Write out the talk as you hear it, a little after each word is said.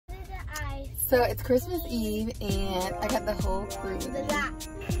So it's Christmas Eve and I got the whole crew with me.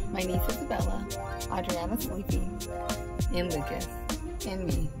 My niece Isabella, Adriana's sleepy, and Lucas, and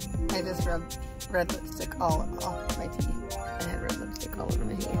me. I just rubbed red lipstick all off my teeth. I had red lipstick all over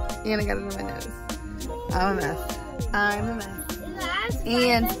my hair. And I got it on my nose. I'm a mess. I'm a mess.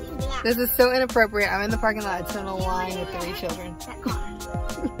 And this is so inappropriate. I'm in the parking lot. It's in a line with 3 children.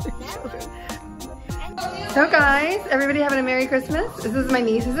 So guys, everybody having a Merry Christmas. This is my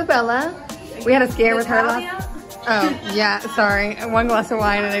niece Isabella. We had a scare with her last. Oh, yeah, sorry. One glass of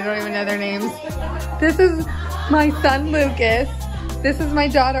wine and I don't even know their names. This is my son Lucas. This is my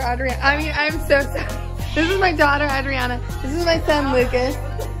daughter Adriana. I mean, I'm so sorry. This is my daughter Adriana. This is my son Lucas.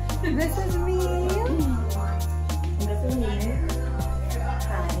 This is me. This is me.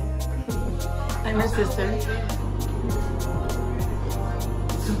 Hi. I'm her sister.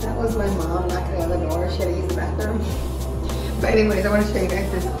 That was my mom knocking on the door. She had to use the bathroom. But anyways, I want to show you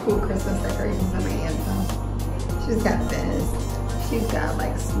guys this cool Christmas decorations on my aunt's house. She's got this. She's got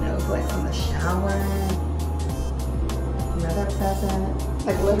like snowflakes on the shower. Another present.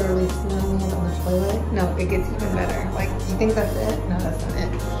 Like literally snowman on the toilet. No, it gets even better. Like, you think that's it? No, that's not it.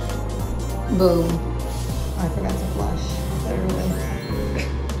 Boom. Oh, I forgot to flush. Literally.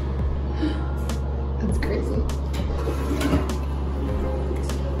 That's crazy.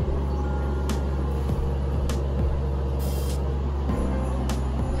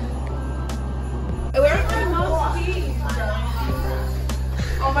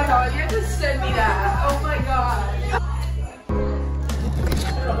 Oh my god, you have to send me that. Oh my god.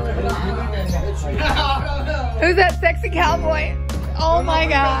 Who's that sexy cowboy? Oh my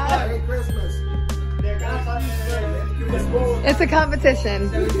god. It's a competition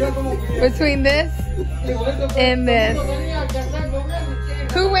between this and this.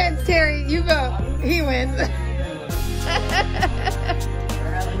 Who wins, Terry? You vote. He wins.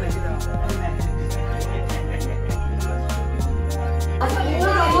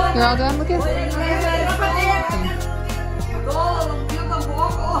 You're all done, Lucas?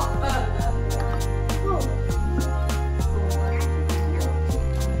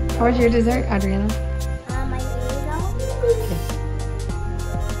 How was your dessert, Adriana? Okay.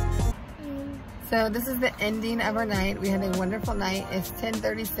 So this is the ending of our night. We had a wonderful night. It's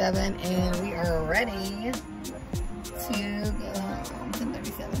 10:37 and we are ready to go home.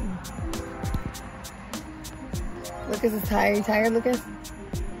 10:37. Lucas is tired. You tired, Lucas?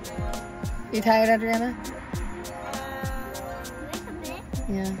 You tired, Adriana?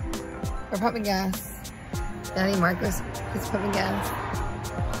 Yeah. We're pumping gas. Daddy Marcus is pumping gas.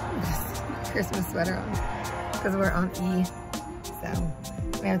 Christmas sweater on because we're on E. So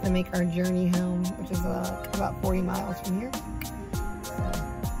we have to make our journey home, which is about 40 miles from here. So,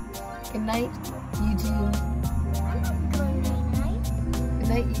 good night, YouTube. Good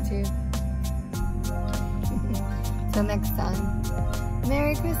night, YouTube. Till next time.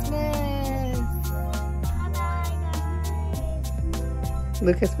 Merry Christmas!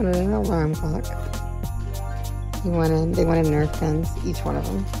 Lucas wanted an alarm clock. They wanted Nerf guns, each one of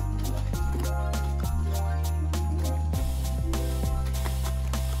them.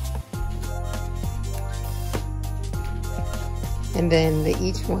 And then they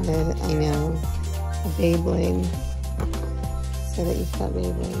each wanted, I know, a Beyblade. So they each got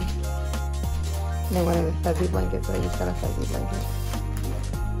Beyblade. And they wanted a fuzzy blanket, so I each got a fuzzy blanket.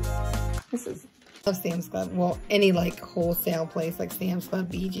 This is, I love Sam's Club. Well, any like wholesale place like Sam's Club,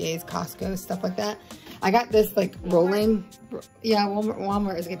 BJ's, Costco, stuff like that. I got this like rolling, yeah,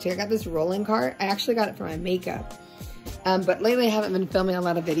 Walmart is good too. I got this rolling cart. I actually got it for my makeup. But lately I haven't been filming a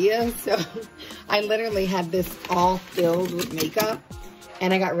lot of videos, so I literally had this all filled with makeup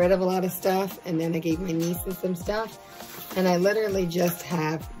and I got rid of a lot of stuff and then I gave my nieces some stuff and I literally just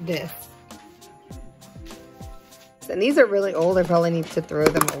have this. And these are really old. I probably need to throw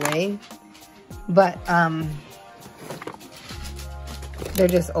them away, but they're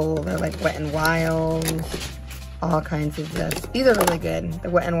just old. They're like Wet n Wild, all kinds of this. These are really good. The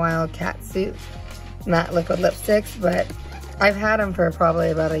Wet n Wild cat suit. Matte liquid lipsticks, but I've had them for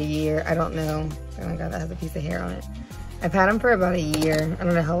probably about a year. I don't know. Oh my god, that has a piece of hair on it. I've had them for about a year. I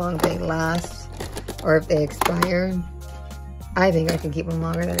don't know how long they last or if they expire. I think I can keep them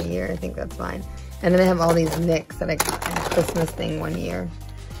longer than a year. I think that's fine. And then I have all these NYX that I got in a Christmas thing one year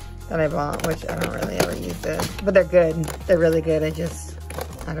that I bought, which I don't really ever use those. But they're good. They're really good. I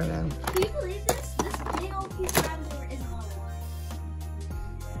don't know. Can you believe this? This big old piece of rubber isn't long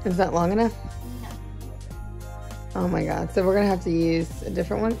enough. Is that long enough? No. Oh my god. So we're going to have to use a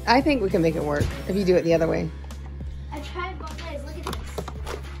different one? I think we can make it work if you do it the other way. I tried both ways. Look at this.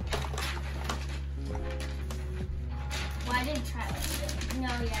 Well, I didn't try it. No,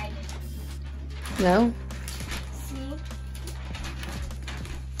 yeah, I did. No? See?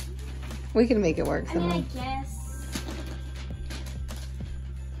 We can make it work I mean, I somehow. guess.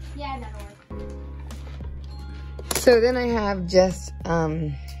 Yeah, that'll work. So then I have just,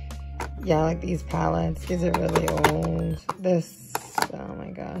 yeah, like these palettes. These are really old. This, oh my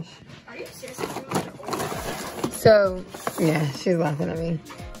gosh. Are you serious? So, yeah, she's laughing at me.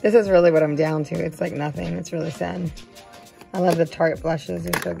 This is really what I'm down to. It's like nothing. It's really sad. I love the Tarte blushes.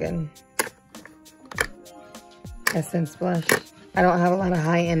 They're so good. Essence blush. I don't have a lot of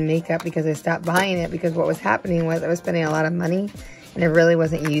high-end makeup because I stopped buying it because what was happening was I was spending a lot of money and I really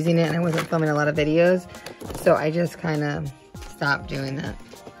wasn't using it and I wasn't filming a lot of videos. So I just kind of stopped doing that.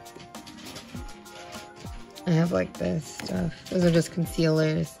 I have like this stuff. Those are just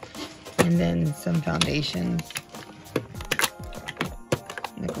concealers and then some foundations.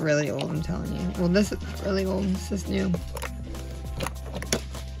 Like really old, I'm telling you. Well, this is not really old. This is new.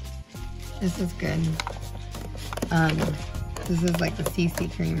 This is good. This is like the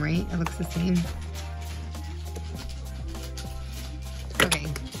CC cream, right? It looks the same. Okay.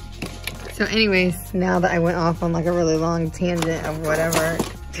 So anyways, now that I went off on like a really long tangent of whatever.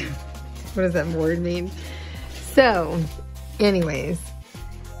 What does that word mean? So, anyways,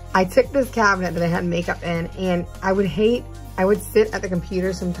 I took this cabinet that I had makeup in and I would sit at the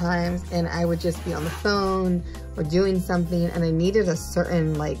computer sometimes and I would just be on the phone or doing something and I needed a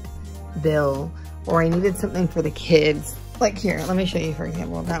certain like bill or I needed something for the kids. Like here, let me show you for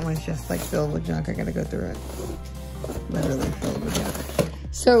example. That one's just like filled with junk. I gotta go through it. Literally filled with junk.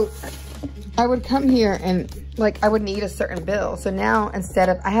 So I would come here and like I would need a certain bill. So now instead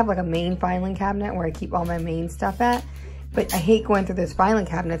of, I have like a main filing cabinet where I keep all my main stuff at, but I hate going through those filing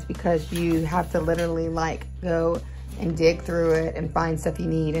cabinets because you have to literally like go and dig through it and find stuff you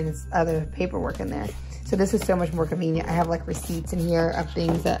need and it's other paperwork in there. So this is so much more convenient. I have like receipts in here of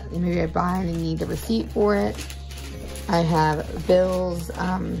things that maybe I buy and I need the receipt for it. I have bills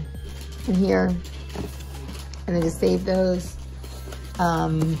in here and I just save those.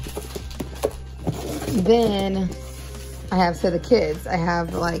 Then I have, so the kids, I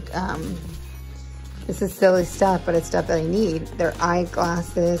have like, this is silly stuff, but it's stuff that I need. Their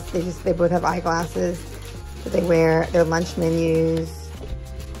eyeglasses, they both have eyeglasses that they wear, their lunch menus.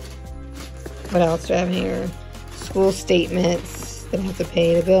 What else do I have here? School statements, they don't have to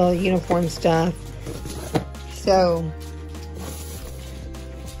pay the bill, uniform stuff. So,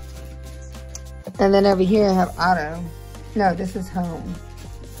 and then over here I have auto. No, this is home.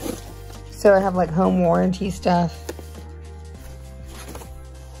 So I have like home warranty stuff.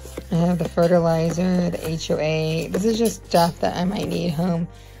 I have the fertilizer, the HOA. This is just stuff that I might need. Home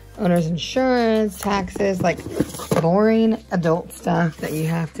owner's insurance, taxes, like boring adult stuff that you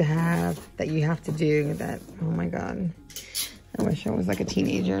have to have, that you have to do. That, oh my God. I wish I was like a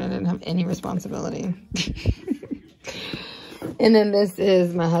teenager and I didn't have any responsibility. And then this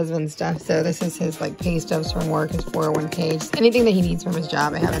is my husband's stuff. So this is his like pay stubs from work, his 401k, just anything that he needs from his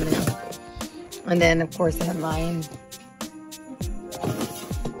job I have in there. And then of course I have mine.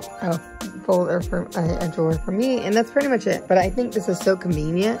 Oh, folder for a drawer for me. And that's pretty much it. But I think this is so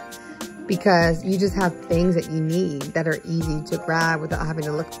convenient because you just have things that you need that are easy to grab without having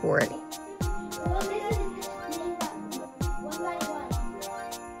to look for it.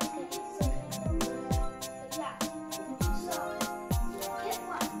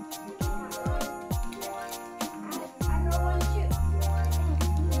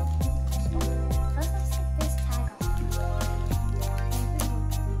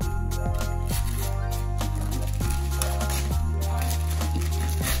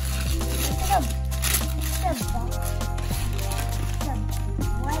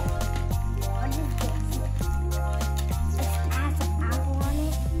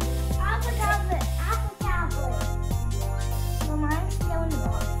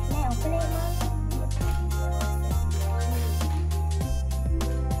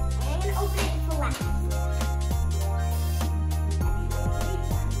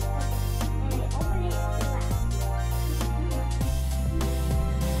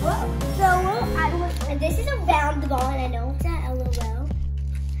 This is a round ball, and I know it's at LOL.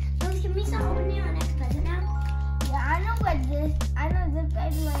 So can we start opening our next present now? Yeah, I know what this. I know this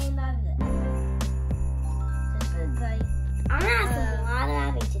baby laying on this. This is like. I'm gonna have a lot of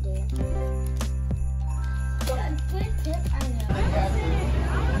having to do. Yeah, good tip. I know.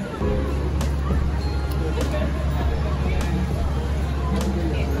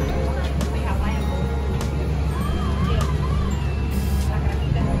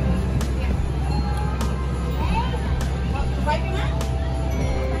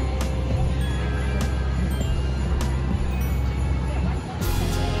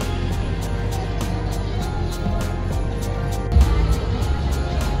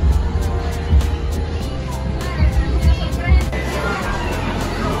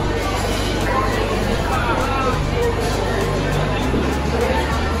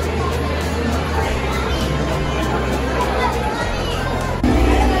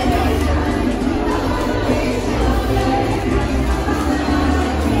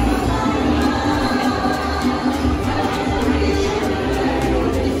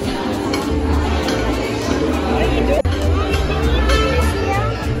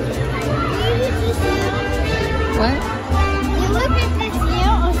 What?